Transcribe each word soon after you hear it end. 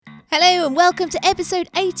Hello and welcome to episode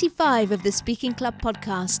 85 of the Speaking Club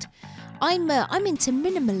podcast. I'm into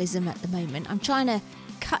minimalism at the moment. I'm trying to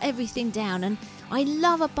cut everything down and I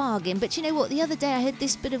love a bargain. But you know what? The other day I heard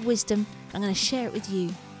this bit of wisdom. I'm going to share it with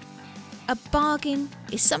you. A bargain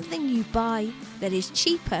is something you buy that is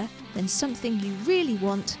cheaper than something you really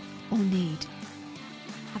want or need.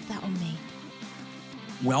 Have that on me.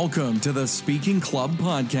 Welcome to the Speaking Club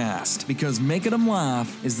podcast, because making them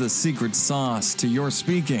laugh is the secret sauce to your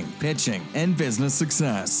speaking, pitching, and business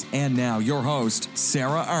success. And now your host,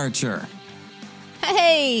 Sarah Archer.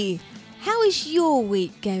 Hey, how is your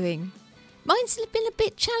week going? Mine's been a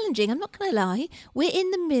bit challenging, I'm not going to lie. We're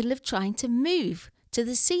in the middle of trying to move to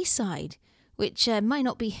the seaside, which might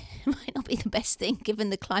not be the best thing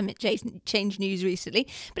given the climate change news recently.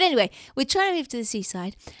 But anyway, we're trying to move to the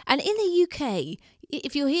seaside. And in the UK,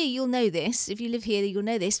 if you're here, you'll know this. If you live here, you'll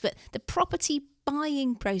know this. But the property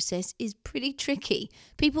buying process is pretty tricky.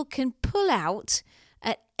 People can pull out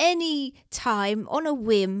at any time on a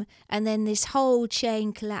whim, and then this whole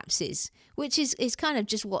chain collapses, which is kind of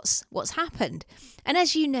just what's happened. And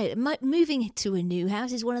as you know, moving to a new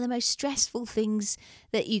house is one of the most stressful things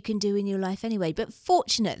that you can do in your life anyway. But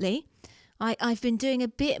fortunately, I've been doing a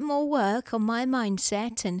bit more work on my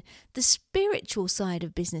mindset and the spiritual side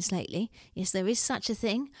of business lately. Yes, there is such a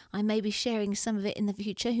thing. I may be sharing some of it in the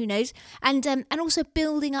future, who knows? And also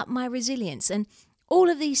building up my resilience. And all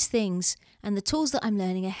of these things and the tools that I'm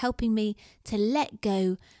learning are helping me to let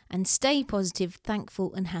go and stay positive,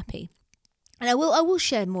 thankful and happy. And I will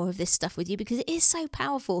share more of this stuff with you because it is so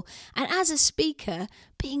powerful. And as a speaker,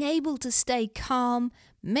 being able to stay calm,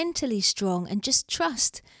 mentally strong and just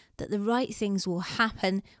trust that the right things will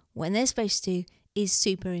happen when they're supposed to is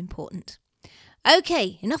super important.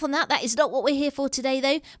 Okay, enough on that. That is not what we're here for today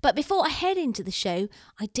though. But before I head into the show,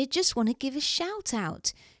 I did just want to give a shout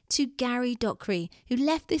out to Gary Dockery, who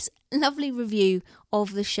left this lovely review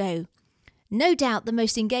of the show. No doubt the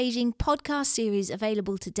most engaging podcast series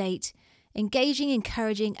available to date. Engaging,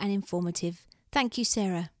 encouraging and informative. Thank you,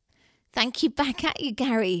 Sarah. Thank you back at you,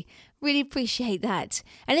 Gary. Really appreciate that.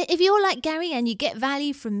 And if you're like Gary and you get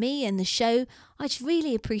value from me and the show, I'd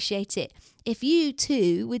really appreciate it if you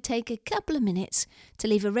too would take a couple of minutes to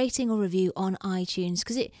leave a rating or review on iTunes,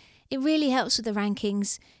 because it really helps with the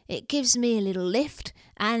rankings. It gives me a little lift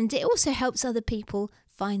and it also helps other people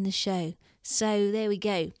find the show. So there we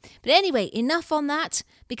go. But anyway, enough on that,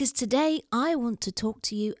 because today I want to talk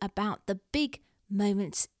to you about the big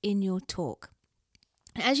moments in your talk.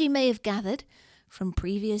 As you may have gathered from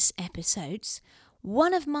previous episodes,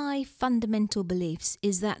 one of my fundamental beliefs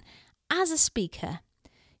is that as a speaker,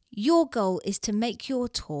 your goal is to make your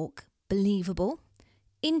talk believable,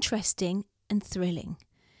 interesting and thrilling.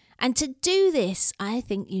 And to do this, I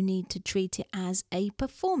think you need to treat it as a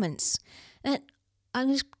performance. And I'm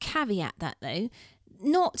going to caveat that though,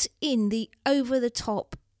 not in the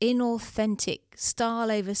over-the-top, inauthentic,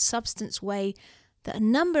 style over substance way that a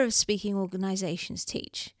number of speaking organisations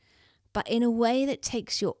teach, but in a way that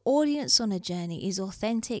takes your audience on a journey, is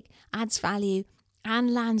authentic, adds value,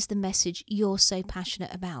 and lands the message you're so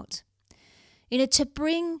passionate about. To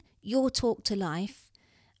bring your talk to life,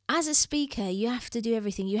 as a speaker, you have to do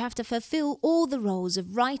everything. You have to fulfill all the roles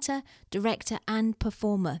of writer, director, and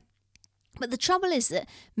performer. But the trouble is that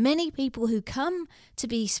many people who come to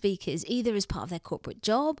be speakers, either as part of their corporate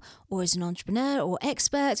job or as an entrepreneur or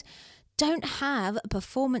expert, don't have a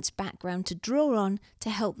performance background to draw on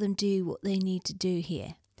to help them do what they need to do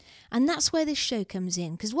here. And that's where this show comes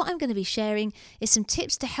in, because what I'm going to be sharing is some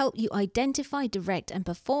tips to help you identify, direct and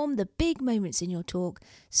perform the big moments in your talk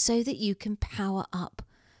so that you can power up,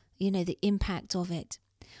 the impact of it.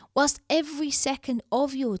 Whilst every second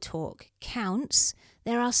of your talk counts,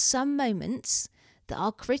 there are some moments that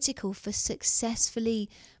are critical for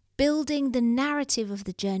successfully building the narrative of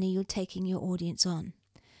the journey you're taking your audience on.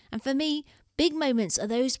 And for me, big moments are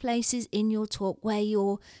those places in your talk where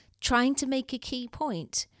you're trying to make a key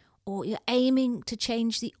point, or you're aiming to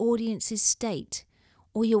change the audience's state,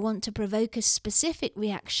 or you want to provoke a specific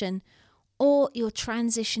reaction, or you're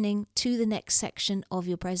transitioning to the next section of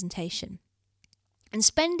your presentation. And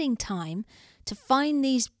spending time to find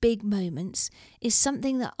these big moments is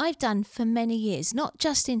something that I've done for many years, not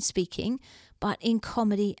just in speaking, but in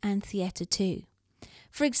comedy and theatre too.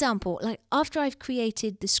 For example, like after I've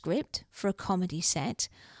created the script for a comedy set,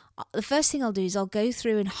 the first thing I'll do is I'll go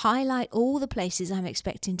through and highlight all the places I'm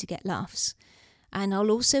expecting to get laughs. And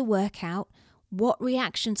I'll also work out what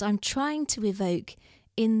reactions I'm trying to evoke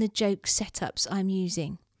in the joke setups I'm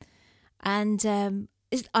using. And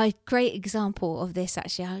is a great example of this,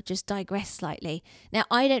 actually. I'll just digress slightly. Now,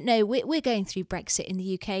 I don't know, we're going through Brexit in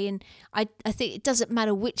the UK, and I think it doesn't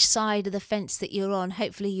matter which side of the fence that you're on.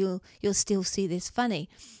 Hopefully you'll still see this funny.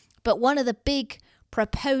 But one of the big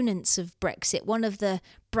proponents of Brexit, one of the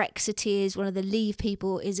Brexiteers, one of the Leave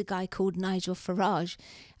people, is a guy called Nigel Farage.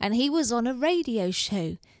 And he was on a radio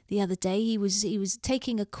show the other day. He was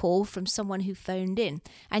taking a call from someone who phoned in.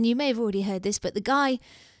 And you may have already heard this, but the guy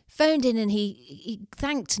phoned in and he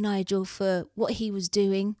thanked Nigel for what he was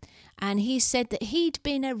doing. And he said that he'd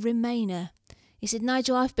been a Remainer. He said,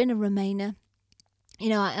 Nigel, I've been a Remainer. You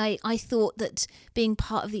know, I thought that being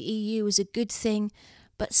part of the EU was a good thing,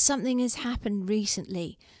 but something has happened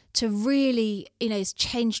recently to really, it's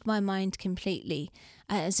changed my mind completely.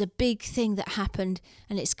 It's a big thing that happened,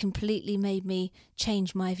 and it's completely made me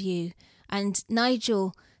change my view. And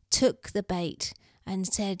Nigel took the bait and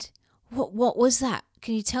said, What was that?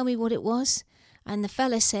 Can you tell me what it was? And the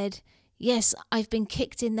fella said, yes, I've been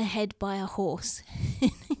kicked in the head by a horse.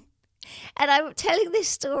 And I'm telling this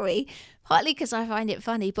story partly because I find it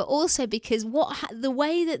funny, but also because the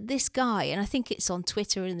way that this guy, and I think it's on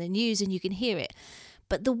Twitter and the news and you can hear it,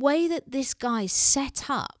 but the way that this guy set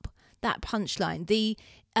up that punchline,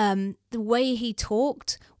 the way he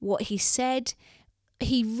talked, what he said,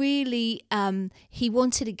 he really he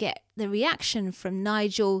wanted to get the reaction from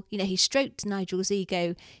Nigel. He stroked Nigel's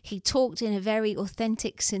ego. He talked in a very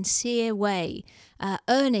authentic, sincere way,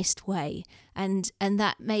 earnest way, and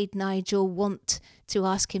that made Nigel want to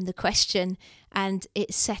ask him the question, and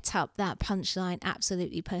it set up that punchline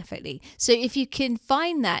absolutely perfectly. So if you can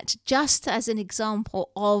find that just as an example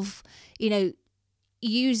of,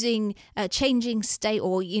 using changing state,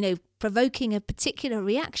 or provoking a particular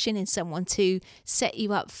reaction in someone to set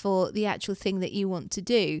you up for the actual thing that you want to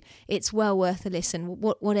do, it's well worth a listen,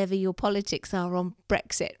 whatever your politics are on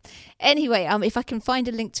Brexit. Anyway, if I can find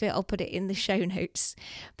a link to it, I'll put it in the show notes.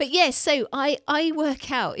 But yes, so I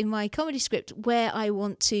work out in my comedy script where I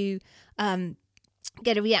want to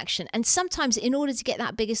get a reaction, and sometimes in order to get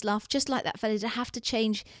that biggest laugh, just like that fella, I have to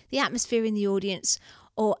change the atmosphere in the audience.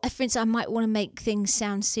 Or, for instance, I might want to make things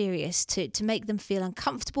sound serious to make them feel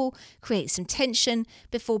uncomfortable, create some tension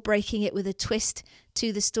before breaking it with a twist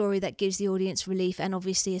to the story that gives the audience relief, and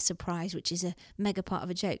obviously a surprise, which is a mega part of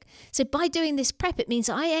a joke. So by doing this prep, it means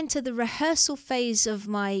I enter the rehearsal phase of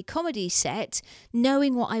my comedy set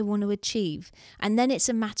knowing what I want to achieve. And then it's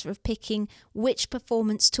a matter of picking which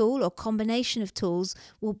performance tool or combination of tools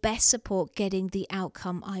will best support getting the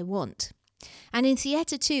outcome I want. And in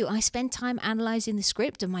theatre too, I spend time analysing the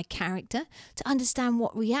script of my character to understand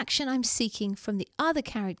what reaction I'm seeking from the other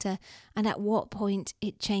character and at what point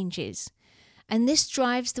it changes. And this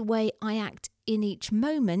drives the way I act in each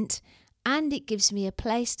moment, and it gives me a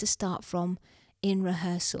place to start from in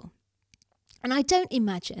rehearsal. And I don't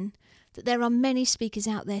imagine that there are many speakers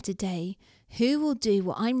out there today who will do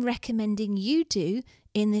what I'm recommending you do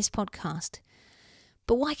in this podcast.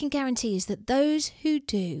 But what I can guarantee is that those who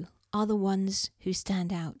do are the ones who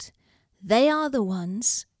stand out. They are the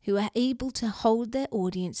ones who are able to hold their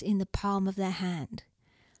audience in the palm of their hand.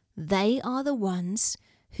 They are the ones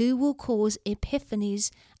who will cause epiphanies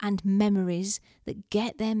and memories that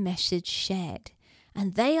get their message shared.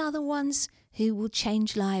 And they are the ones who will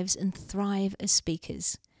change lives and thrive as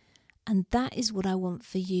speakers. And that is what I want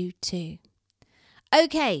for you too.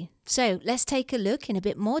 Okay, so let's take a look in a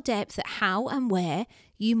bit more depth at how and where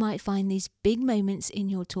you might find these big moments in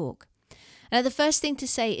your talk. Now, the first thing to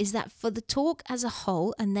say is that for the talk as a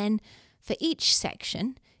whole, and then for each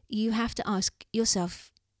section, you have to ask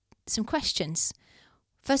yourself some questions.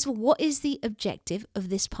 First of all, what is the objective of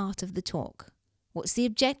this part of the talk? What's the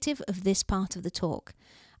objective of this part of the talk?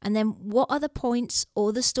 And then what are the points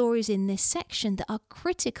or the stories in this section that are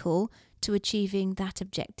critical to achieving that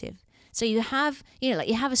objective? So you have, you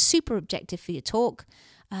have a super objective for your talk,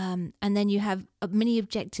 and then you have many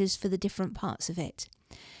objectives for the different parts of it.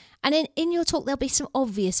 And in your talk, there'll be some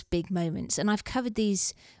obvious big moments, and I've covered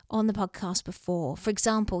these on the podcast before. For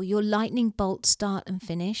example, your lightning bolt start and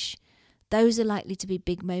finish. Those are likely to be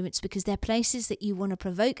big moments because they're places that you want to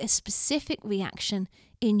provoke a specific reaction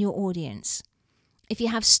in your audience. If you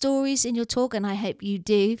have stories in your talk, and I hope you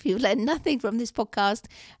do, if you've learned nothing from this podcast,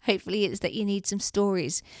 hopefully it's that you need some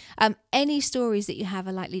stories. Any stories that you have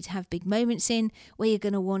are likely to have big moments in where you're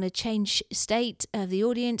going to want to change state of the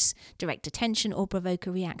audience, direct attention, or provoke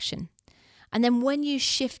a reaction. And then when you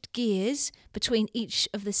shift gears between each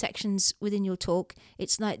of the sections within your talk,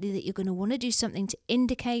 it's likely that you're going to want to do something to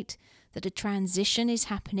indicate that a transition is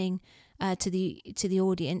happening to the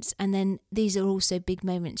audience, and then these are also big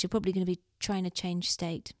moments. You're probably going to be trying to change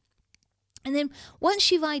state. And then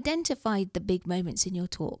once you've identified the big moments in your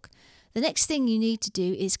talk, the next thing you need to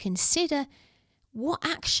do is consider what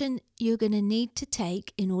action you're going to need to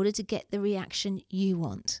take in order to get the reaction you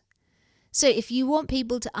want. So if you want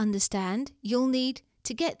people to understand, you'll need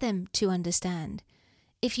to get them to understand.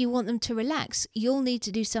 If you want them to relax, you'll need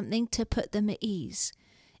to do something to put them at ease.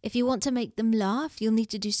 If you want to make them laugh, you'll need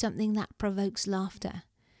to do something that provokes laughter.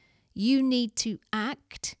 You need to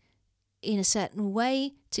act in a certain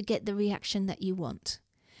way to get the reaction that you want.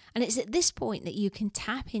 And it's at this point that you can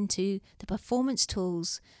tap into the performance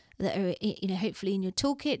tools that are, hopefully in your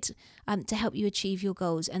toolkit to help you achieve your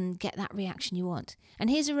goals and get that reaction you want. And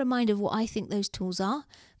here's a reminder of what I think those tools are.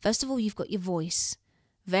 First of all, you've got your voice.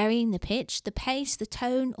 Varying the pitch, the pace, the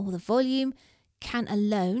tone, or the volume can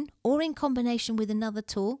alone, or in combination with another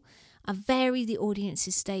tool, vary the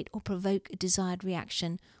audience's state or provoke a desired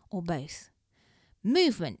reaction, or both.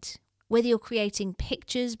 Movement, whether you're creating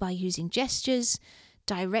pictures by using gestures,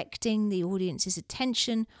 directing the audience's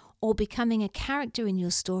attention, or becoming a character in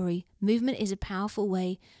your story, movement is a powerful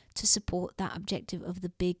way to support that objective of the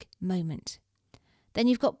big moment. Then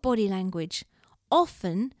you've got body language.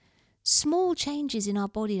 Often, small changes in our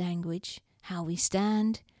body language, how we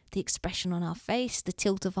stand, the expression on our face, the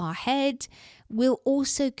tilt of our head, will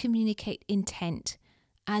also communicate intent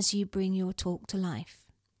as you bring your talk to life.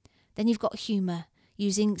 Then you've got humour.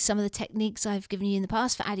 Using some of the techniques I've given you in the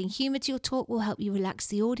past for adding humour to your talk will help you relax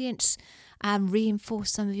the audience and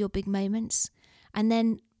reinforce some of your big moments. And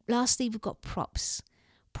then lastly, we've got props.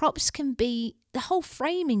 Props can be the whole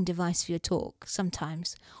framing device for your talk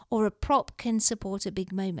sometimes, or a prop can support a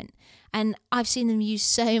big moment. And I've seen them used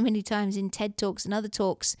so many times in TED Talks and other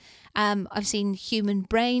talks. I've seen human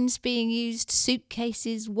brains being used,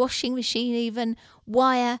 suitcases, washing machine even,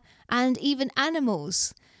 wire, and even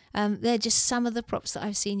animals. They're just some of the props that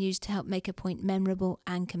I've seen used to help make a point memorable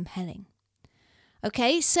and compelling.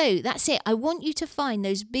 Okay, so that's it. I want you to find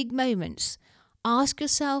those big moments. Ask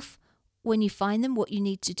yourself when you find them what you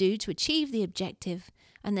need to do to achieve the objective,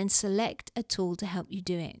 and then select a tool to help you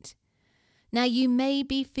do it. Now, you may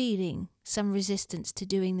be feeling some resistance to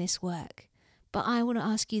doing this work, but I want to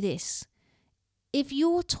ask you this. If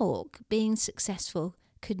your talk being successful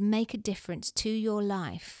could make a difference to your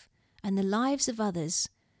life and the lives of others,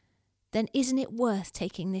 then isn't it worth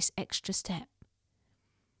taking this extra step?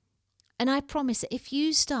 And I promise that if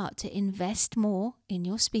you start to invest more in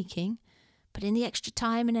your speaking, put in the extra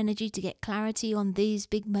time and energy to get clarity on these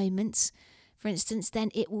big moments, for instance,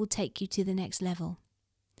 then it will take you to the next level.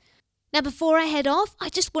 Now, before I head off, I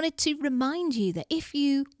just wanted to remind you that if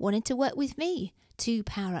you wanted to work with me to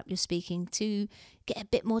power up your speaking, to get a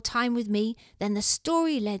bit more time with me, then the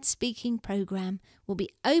Story-Led Speaking Program will be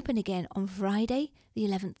open again on Friday, the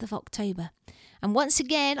 11th of October. And once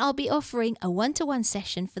again, I'll be offering a one-to-one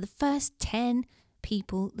session for the first 10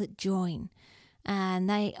 people that join.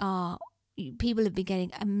 And people have been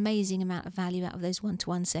getting amazing amount of value out of those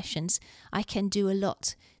one-to-one sessions. I can do a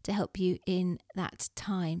lot to help you in that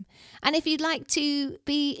time. And if you'd like to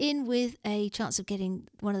be in with a chance of getting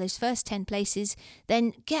one of those first 10 places,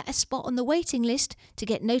 then get a spot on the waiting list to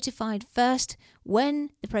get notified first when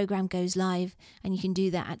the program goes live. And you can do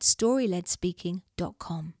that at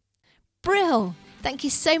storyledspeaking.com. Brill! Thank you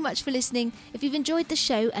so much for listening. If you've enjoyed the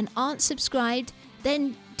show and aren't subscribed,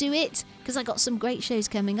 then do it, because I got some great shows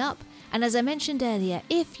coming up. And as I mentioned earlier,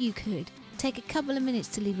 if you could take a couple of minutes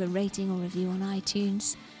to leave a rating or review on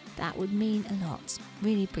iTunes, that would mean a lot.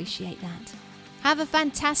 Really appreciate that. Have a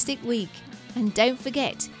fantastic week. And don't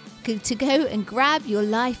forget to go and grab your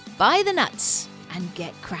life by the nuts and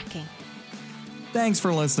get cracking. Thanks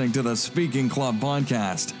for listening to the Speaking Club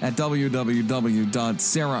podcast at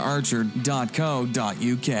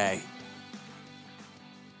www.sararcher.co.uk.